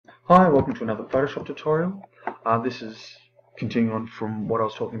Hi, welcome to another Photoshop tutorial. This is continuing on from what I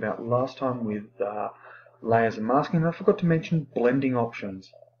was talking about last time with layers and masking. And I forgot to mention blending options.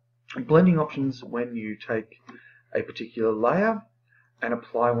 Blending options when you take a particular layer and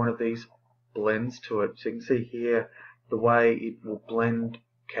apply one of these blends to it. So you can see here the way it will blend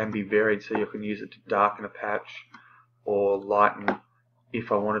can be varied, so you can use it to darken a patch or lighten.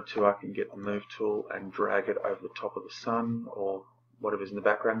 If I wanted to, I can get the move tool and drag it over the top of the sun or whatever's in the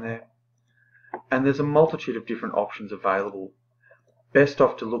background there. And there's a multitude of different options available. Best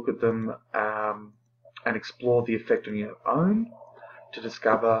off to look at them and explore the effect on your own to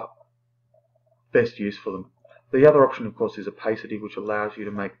discover best use for them. The other option, of course, is opacity, which allows you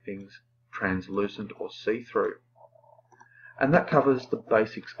to make things translucent or see-through. And that covers the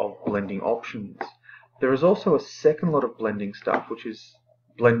basics of blending options. There is also a second lot of blending stuff, which is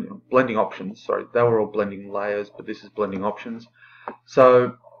blending options. Sorry, they were all blending layers, but this is blending options.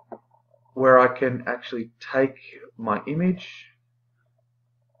 So where I can actually take my image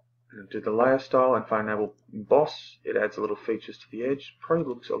and do the layer style, and if I enable emboss, it adds a little features to the edge. Probably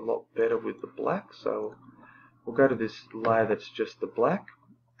looks a lot better with the black, so we'll go to this layer that's just the black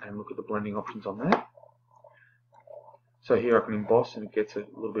and look at the blending options on that. So here I can emboss and it gets a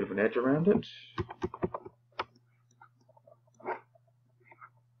little bit of an edge around it.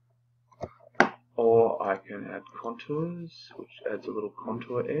 Or I can add contours, which adds a little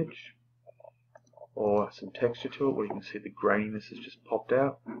contour edge, or some texture to it where you can see the graininess has just popped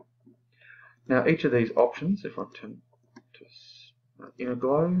out. Now each of these options, if I turn to inner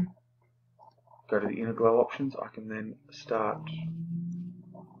glow, go to the inner glow options, I can then start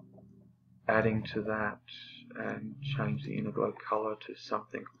adding to that and change the inner glow color to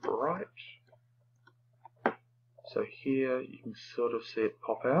something bright. So here you can sort of see it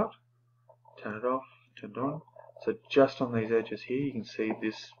pop out. Turn it off, turn it on. So just on these edges here you can see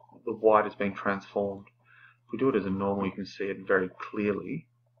this, the white has been transformed. If we do it as a normal you can see it very clearly,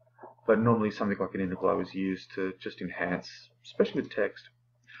 but normally something like an inner glow is used to just enhance, especially with text.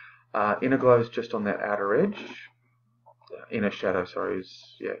 Inner glow is just on that outer edge. Inner shadow, sorry,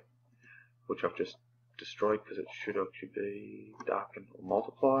 is, which I've just destroyed because it should actually be darken or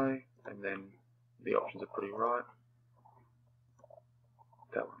multiply, and then the options are pretty right.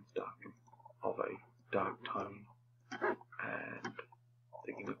 That one's darken of a dark tone, and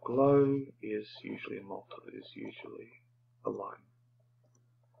the inner glow is usually a line.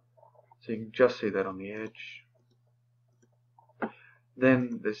 So you can just see that on the edge.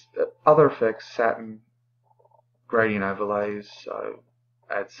 Then there's other effects, satin, gradient overlays, so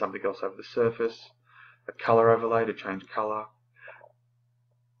add something else over the surface, a color overlay to change color,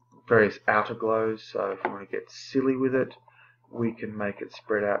 various outer glows, so if we want to get silly with it, we can make it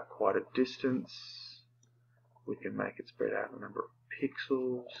spread out quite a distance. We can make it spread out a number of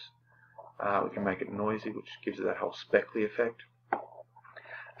pixels. We can make it noisy, which gives it that whole speckly effect.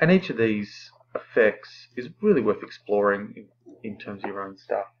 And each of these effects is really worth exploring in terms of your own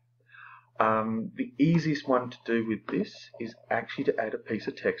stuff. The easiest one to do with this is actually to add a piece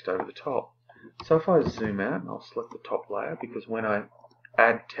of text over the top. So if I zoom out, and I'll select the top layer, because when I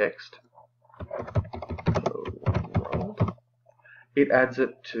add text, it adds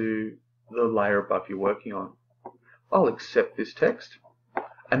it to the layer above you're working on. I'll accept this text,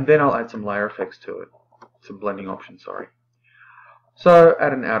 and then I'll add some layer effects to it, some blending options, sorry. So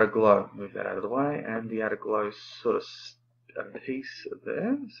add an outer glow, move that out of the way, and the outer glow is sort of a piece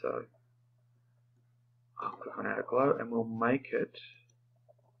there, so I'll click on outer glow and we'll make it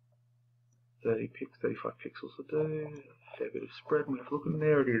 35 pixels a day, a fair bit of spread, and we have a look, and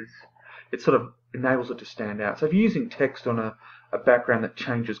there it is. It sort of enables it to stand out. So if you're using text on a background that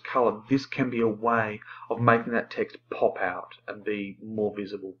changes color, this can be a way of making that text pop out and be more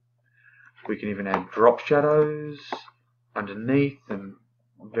visible. We can even add drop shadows underneath and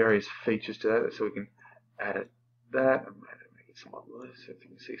various features to that, so we can add that and make it somewhat less, so you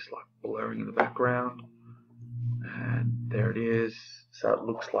can see slight blurring in the background, and there it is. So it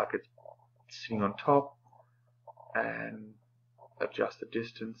looks like it's sitting on top, and adjust the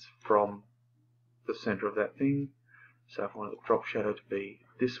distance from the center of that thing. So if I want the drop shadow to be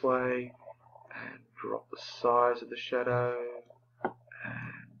this way, and drop the size of the shadow and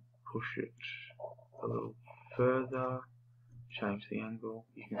push it a little further, change the angle,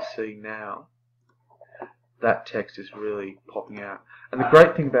 you can see now that text is really popping out. And the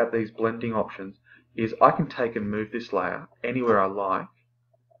great thing about these blending options is I can take and move this layer anywhere I like,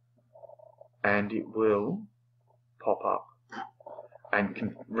 and it will pop up and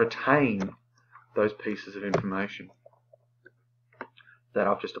can retain those pieces of information that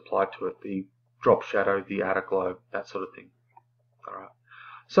I've just applied to it, the drop shadow, the outer glow, that sort of thing. Alright.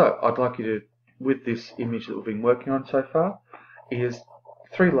 So I'd like you to, with this image that we've been working on so far, is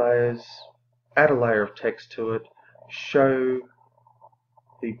 3 layers, add a layer of text to it, show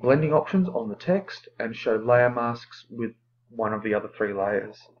the blending options on the text, and show layer masks with one of the other 3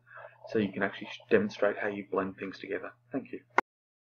 layers, so you can actually demonstrate how you blend things together. Thank you.